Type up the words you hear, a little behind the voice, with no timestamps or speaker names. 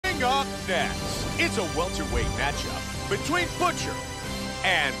Up next, it's a welterweight matchup between Butcher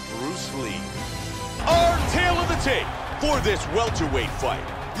and Bruce Lee. Our tale of the tape for this welterweight fight.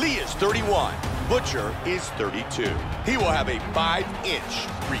 Lee is 31, Butcher is 32. He will have a 5-inch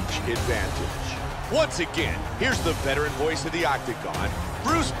reach advantage. Once again, here's the veteran voice of the Octagon,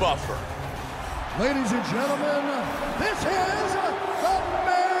 Bruce Buffer. Ladies and gentlemen, this is the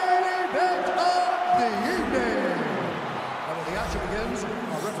main event of the evening. And when the action begins,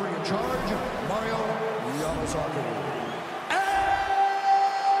 our referee in charge, Mario Yamasaki. And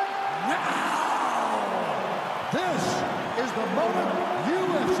now, this is the moment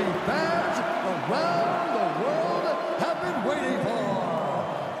UFC fans around the world have been waiting for.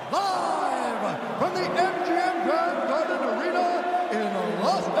 Live from the MGM Grand Garden Arena in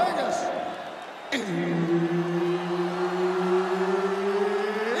Las Vegas.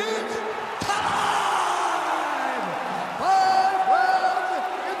 It's time! 5 rounds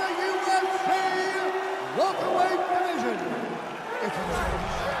in the UFC welterweight division. It's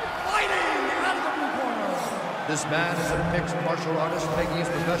fighting out of the blue corner. This man is a mixed martial artist making his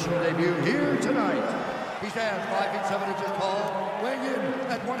professional debut here tonight. He stands 5 feet 7 inches tall, weighing in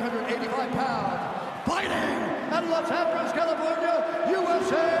at 185 pounds. Fighting out of Los Angeles, California,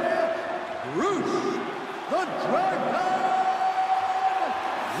 USA. Bruce the Dragon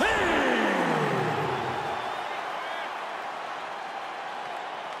Lee!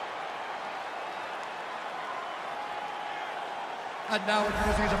 And now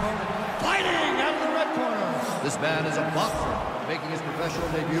introducing his opponent, fighting out of the red corner. This man is a boxer, making his professional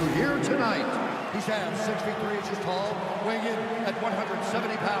debut here tonight. He stands 6 feet 3 inches tall, weighing in at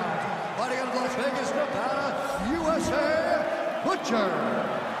 170 pounds. Fighting out of Las Vegas, Nevada, USA, Butcher.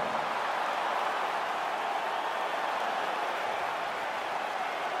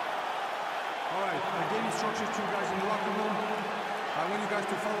 I gave instructions to you guys in the locker room. I want you guys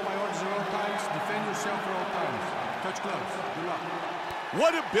to follow my orders at all times. Defend yourself at all times. Touch gloves. Good luck.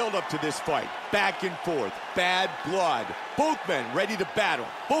 What a build-up to this fight. Back and forth. Bad blood. Both men ready to battle.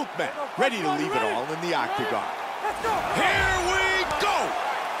 Both men ready to leave it all in the octagon. Here we go!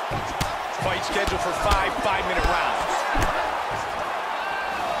 Fight scheduled for 5 5-minute rounds.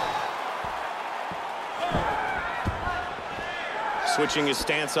 Switching his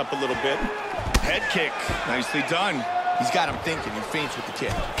stance up a little bit. Head kick. Nicely done. He's got him thinking. He feints with the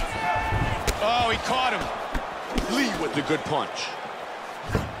kick. Oh, he caught him. Lee with the good punch.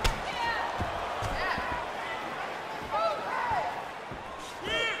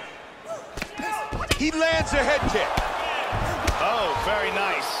 He lands a head kick. Oh, very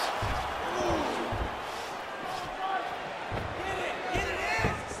nice.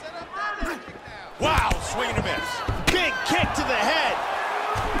 Wow, swing and a miss. Big kick to the head.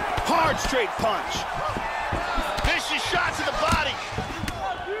 Hard straight punch. Vicious shot to the body.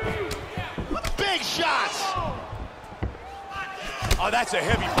 Big shots. Oh, that's a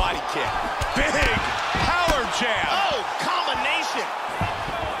heavy body kick. Big power jab. Oh, combination.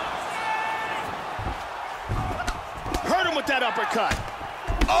 Hurt him with that uppercut.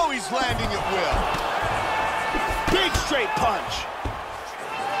 Oh, he's landing at will. Big straight punch.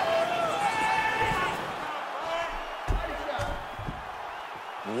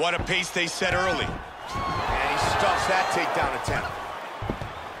 What a pace they set early. And he stuffs that takedown attempt.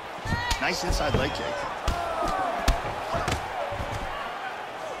 Nice inside leg kick.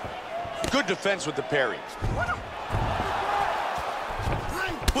 Good defense with the parry.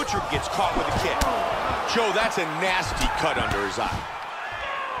 Butcher gets caught with a kick. Joe, that's a nasty cut under his eye.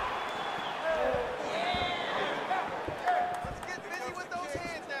 Let's get busy with those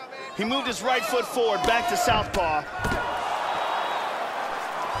hands now, man. He moved his right foot forward, back to southpaw.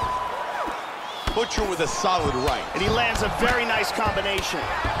 Butcher with a solid right. And he lands a very nice combination.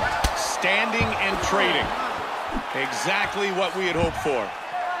 Standing and trading. Exactly what we had hoped for.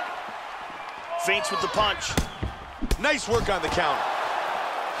 Feints with the punch. Nice work on the counter.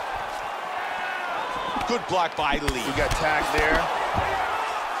 Good block by Lee. We got tagged there.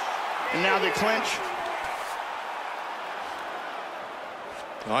 And now they clinch.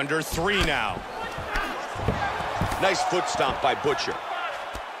 Under 3 now. Nice foot stomp by Butcher.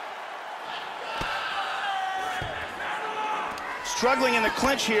 Struggling in the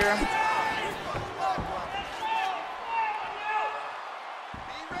clinch here. Be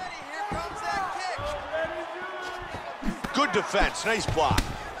ready, here comes that kick. Good defense, nice block.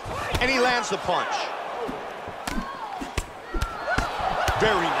 And he lands the punch.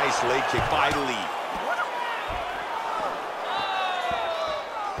 Very nice leg kick by Lee.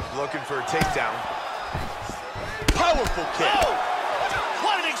 Looking for a takedown. Powerful kick. Oh!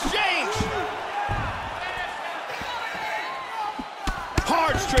 What an exchange!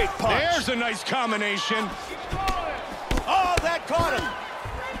 Hard straight punch. There's a nice combination. Oh, that caught him.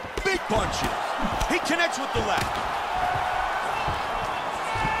 Big punches. He connects with the left.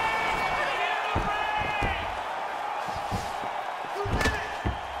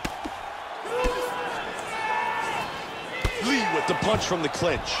 Lee with the punch from the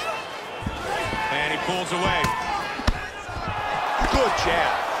clinch. And he pulls away. Good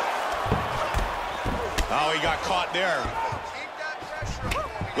jab. Oh, he got caught there.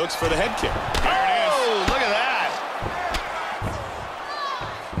 Looks for the head kick. There it is. Oh, look at that.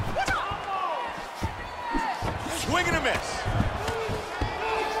 Swing and a miss.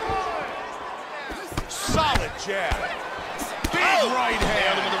 Solid jab. Big right Nailed him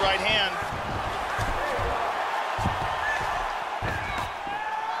hand. with the right hand.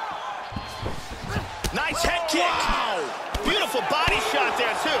 Nice head kick. Wow. Beautiful body shot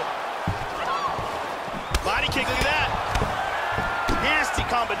there, too. Body kick, look at that. Nasty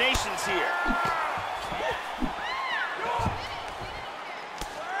combinations here.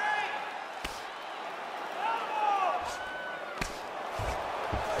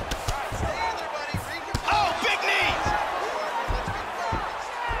 Oh, big knee.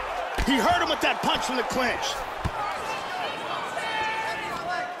 He hurt him with that punch from the clinch.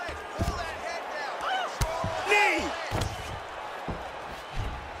 Knee.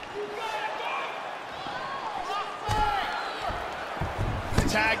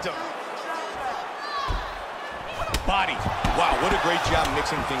 Tagged him. Body. Wow, what a great job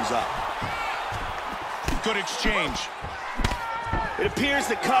mixing things up. Good exchange. It appears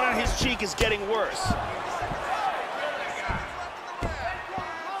the cut on his cheek is getting worse.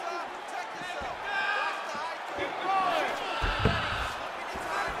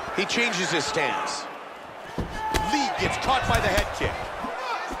 He changes his stance. Lee gets caught by the head kick.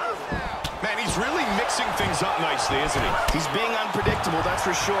 Man, he's really mixing things up nicely, isn't he? He's being unpredictable, that's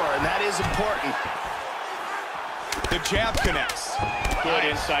for sure, and that is important. The jab connects. Good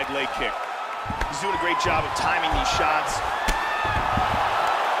inside leg kick. He's doing a great job of timing these shots.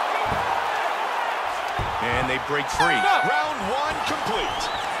 And they break free. Round one complete.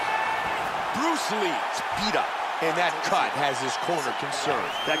 Bruce Lee's beat up, and that cut has his corner concerned.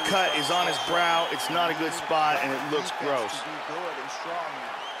 That cut is on his brow. It's not a good spot, and it looks gross. To be good and strong.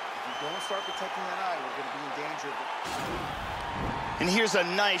 If you don't start protecting that eye, we're going to be in danger of it. And here's a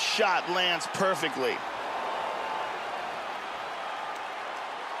nice shot, lands perfectly.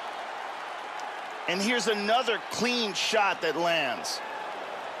 And here's another clean shot that lands.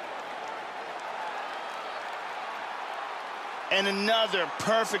 And another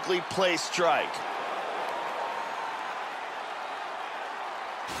perfectly placed strike.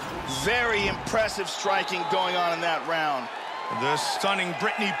 Very impressive striking going on in that round. The stunning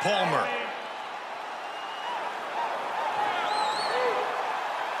Brittany Palmer.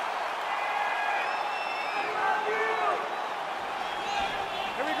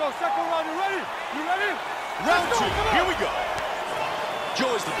 Here we go, second round, you ready? You ready? Round two, here we go.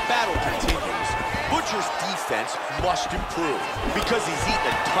 Joe, as the battle continues, Butcher's defense must improve because he's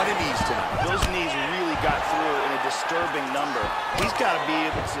eaten a ton of knees tonight. Those knees really got through in a disturbing number. He's got to be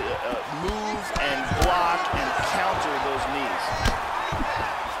able to move and block and counter those knees.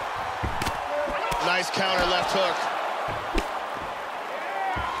 Nice counter left hook.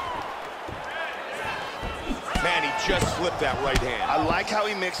 Man, he just flipped that right hand. I like how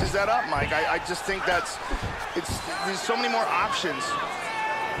he mixes that up, Mike. I just think there's so many more options.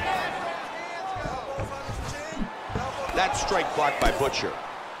 That strike blocked by Butcher.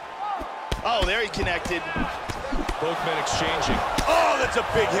 Oh, there he connected. Both men exchanging. Oh, that's a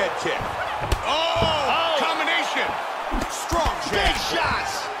big head kick. Oh! Combination! Strong Big jab.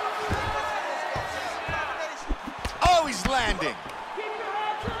 shots. Oh, he's landing.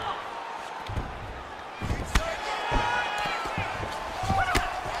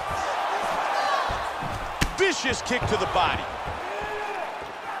 Vicious kick to the body.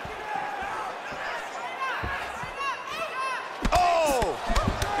 Oh,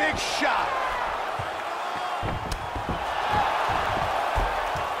 big shot.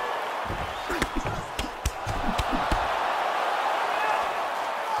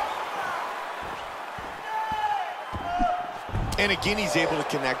 And again, he's able to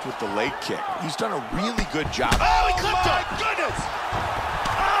connect with the leg kick. He's done a really good job. Oh, he clipped him. My goodness!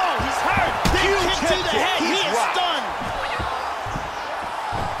 Oh, he's hurt. Big Huge kick to the head head. kick. He He's is rocked. stunned.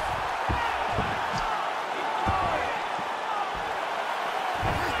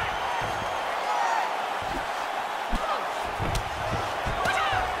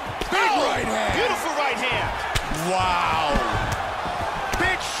 Big right hand. Beautiful right hand. Wow.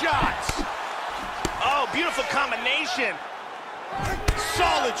 Big shots. Oh, beautiful combination.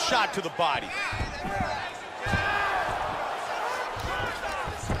 Solid shot to the body.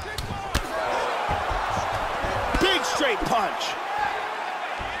 Big straight punch.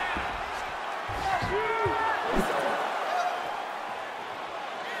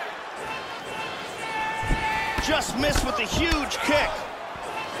 Just missed with a huge kick.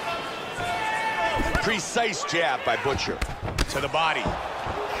 Precise jab by Butcher. To the body.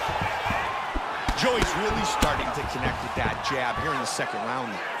 Joey's really starting to connect with that jab here in the second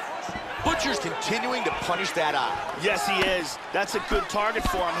round. Butcher's continuing to punish that eye. Yes, he is. That's a good target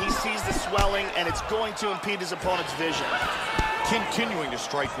for him. He sees the swelling, and it's going to impede his opponent's vision. Continuing to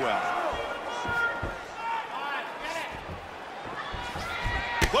strike well.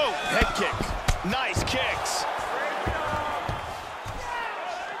 Whoa, head kick. Nice kicks.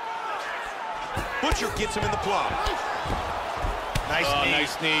 Butcher gets him in the plum. Nice knee.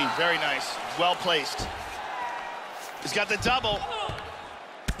 Nice knee. Very nice. Well placed. He's got the double.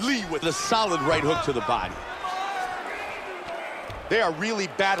 Lee with a solid right hook to the body. They are really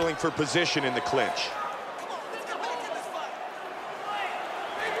battling for position in the clinch.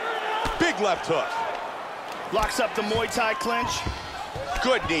 Big left hook. Locks up the Muay Thai clinch.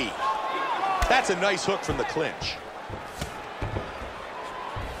 Good knee. That's a nice hook from the clinch.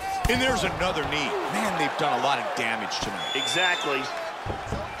 And there's another knee. Man, they've done a lot of damage tonight. Exactly.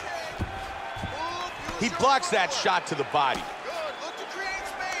 He blocks that shot to the body.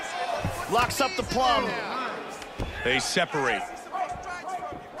 Locks up the plum. They separate.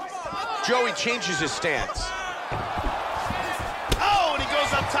 Joey changes his stance. Oh, and he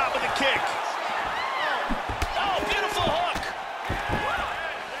goes up top with a kick. Oh, beautiful hook.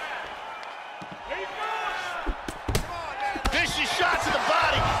 Vicious shot to the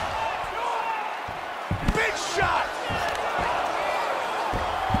body. Big shot!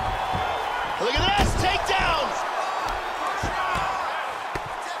 Look at this, takedown.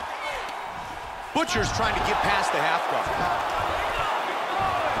 Butcher's trying to get past the half guard.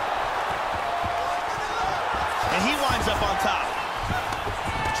 And he winds up on top.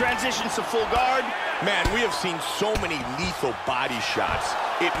 Transitions to full guard. Man, we have seen so many lethal body shots.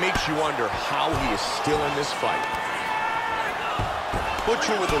 It makes you wonder how he is still in this fight.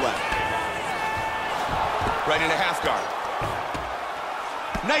 Butcher with the left. Right into half guard.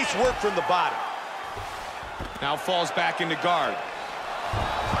 Nice work from the bottom. Now falls back into guard.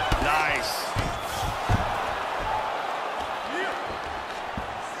 Nice.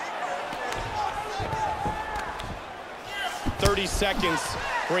 .30 seconds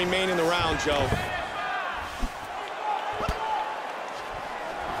remain in the round, Joe.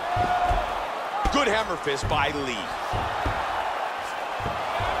 Good hammer fist by Lee.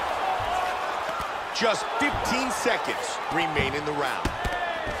 Just 15 seconds remain in the round.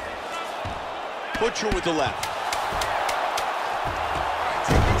 Butcher with the left.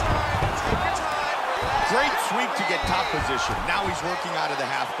 Great sweep to get top position. Now he's working out of the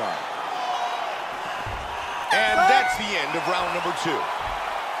half guard. And that's the end of round number 2.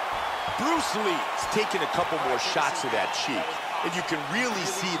 Bruce Lee's taking a couple more shots to that cheek, and you can really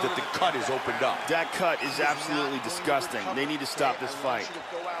see that the cut is opened up. That cut is absolutely disgusting. They need to stop this fight.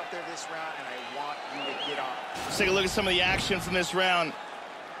 Let's take a look at some of the action from this round.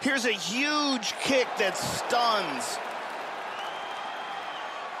 Here's a huge kick that stuns.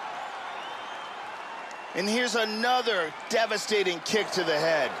 And here's another devastating kick to the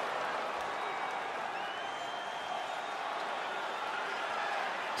head.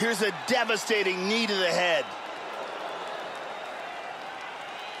 Here's a devastating knee to the head.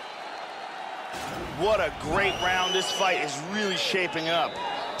 What a great round. This fight is really shaping up.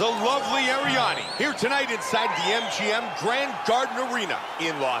 The lovely Ariani here tonight inside the MGM Grand Garden Arena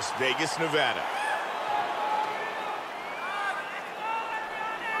in Las Vegas, Nevada.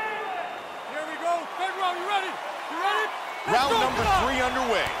 Here we go. Third round. You ready? You ready? Round number 3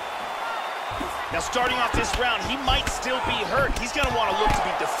 underway. Now, starting off this round, he might still be hurt. He's going to want to look to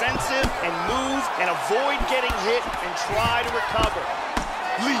be defensive and move and avoid getting hit and try to recover.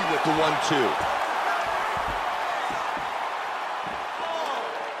 Lee with the 1-2.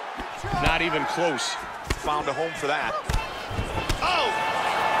 Not even close. Found a home for that. Oh!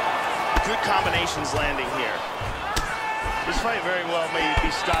 Good combinations landing here. This fight very well may be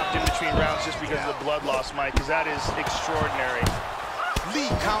stopped in between rounds just because of the blood loss, Mike, because that is extraordinary.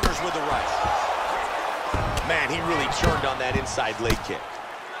 Lee counters with a right. Man, he really turned on that inside leg kick.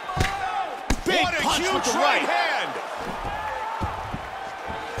 Big what a punch huge with the right hand!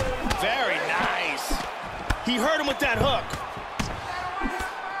 Very nice. He hurt him with that hook.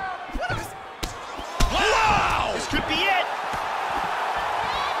 Wow! This could be it.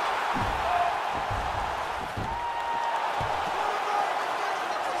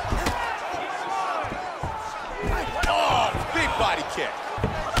 body kick.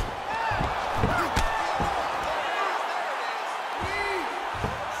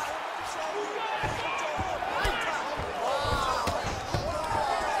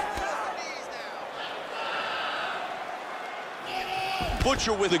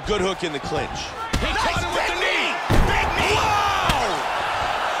 Butcher with a good hook in the clinch. He caught him with the knee. Big knee. Wow!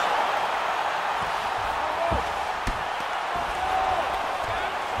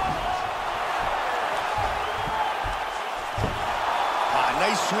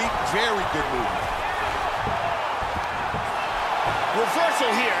 Nice sweep, very good movement.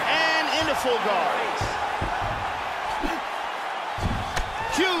 Reversal here, and into full guard.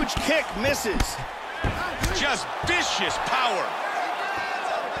 Huge kick, misses. Just vicious power.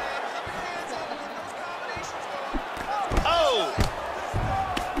 Oh!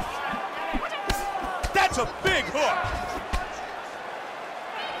 That's a big hook.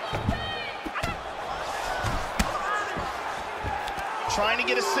 Trying to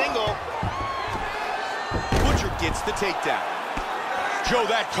get a single. Butcher gets the takedown. Joe,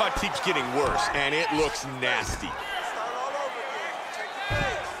 that cut keeps getting worse, and it looks nasty.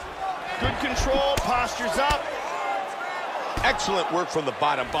 Good control, postures up. Excellent work from the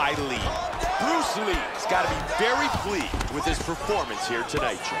bottom by Lee. Bruce Lee's got to be very pleased with his performance here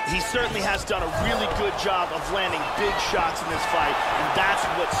tonight, Joe. He certainly has done a really good job of landing big shots in this fight, and that's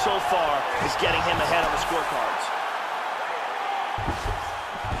what so far is getting him ahead on the scorecards.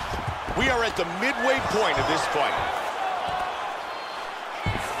 We are at the midway point of this fight.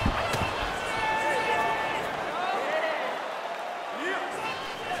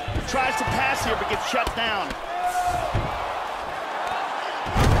 Tries to pass here, but gets shut down.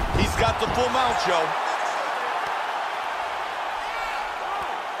 He's got the full mount, Joe.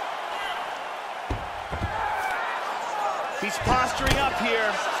 He's posturing up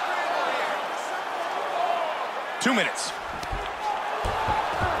here. 2 minutes.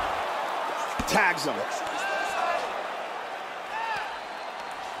 Tags him.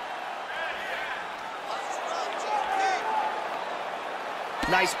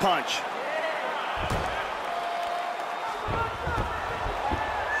 Nice punch.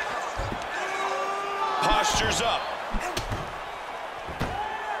 Postures up.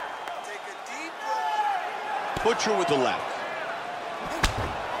 Butcher with the left.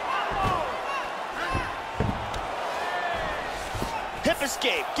 Hip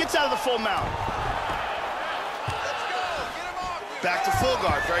escape. Gets out of the full mount. Back to full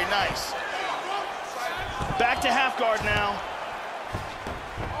guard. Very nice. Back to half guard now.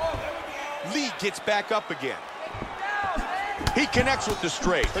 Lee gets back up again. He connects with the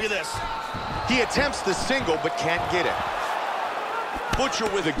straight. Look at this. He attempts the single, but can't get it. Butcher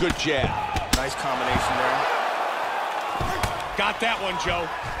with a good jab. Nice combination there. Got that one, Joe.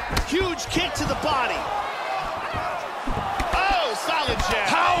 Huge kick to the body. Oh, solid jab.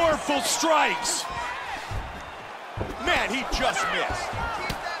 Powerful strikes. Man, he just missed.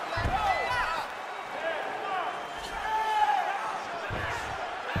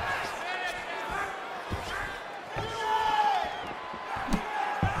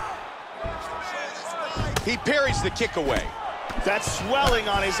 He parries the kick away. That swelling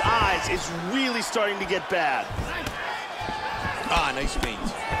on his eyes is really starting to get bad. Ah, nice feint.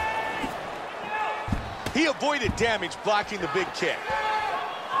 He avoided damage blocking the big kick.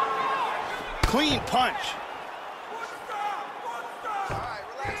 Clean punch.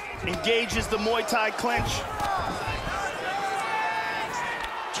 Engages the Muay Thai clinch.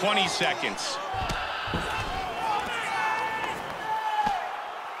 20 seconds.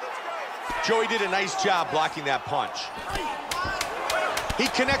 Joey did a nice job blocking that punch. He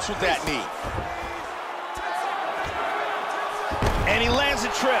connects with that knee. And he lands a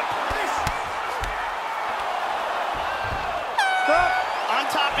trip. On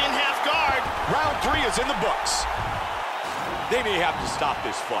top in half guard. Round 3 is in the books. They may have to stop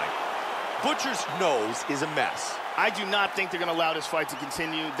this fight. Butcher's nose is a mess. I do not think they're going to allow this fight to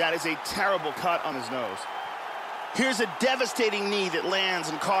continue. That is a terrible cut on his nose. Here's a devastating knee that lands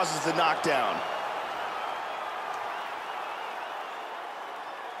and causes the knockdown.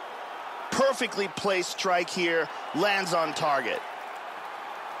 Perfectly placed strike here, lands on target.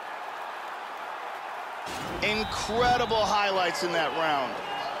 Incredible highlights in that round.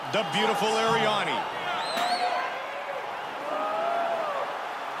 The beautiful Ariani.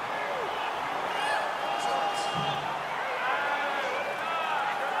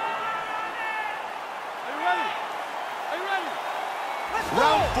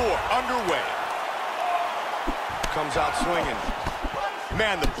 Round 4 underway. Comes out swinging.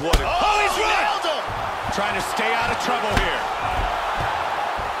 Man, the blood. Oh, he's nailed him! Trying to stay out of trouble here.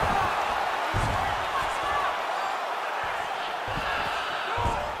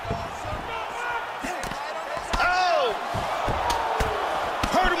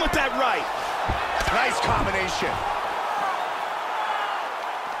 submission.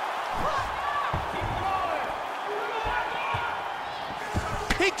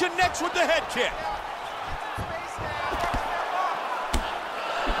 He connects with the head kick.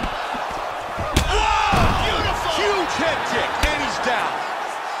 Oh, beautiful! Huge head kick, and he's down.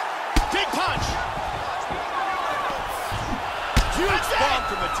 Big punch. Huge bomb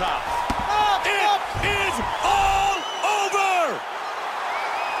from the top. It is all over!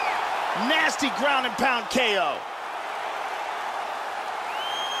 Nasty ground and pound KO.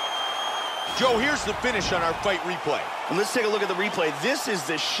 Joe, here's the finish on our fight replay. And let's take a look at the replay. This is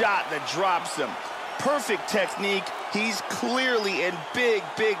the shot that drops him. Perfect technique. He's clearly in big,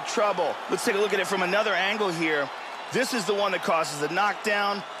 big trouble. Let's take a look at it from another angle here. This is the one that causes the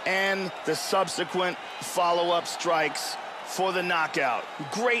knockdown and the subsequent follow-up strikes for the knockout.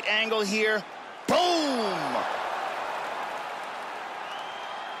 Great angle here. Boom!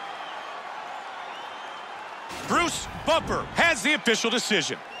 Bruce Bumper has the official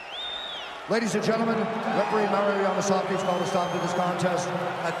decision. Ladies and gentlemen, referee Mario Yamasaki's called a stop to this contest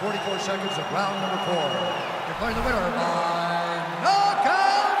at 44 seconds of round number 4. Declaring the winner by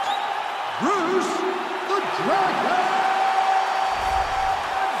knockout, Bruce the Dragon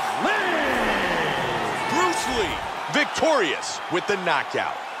Lee! Bruce Lee, victorious with the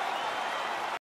knockout.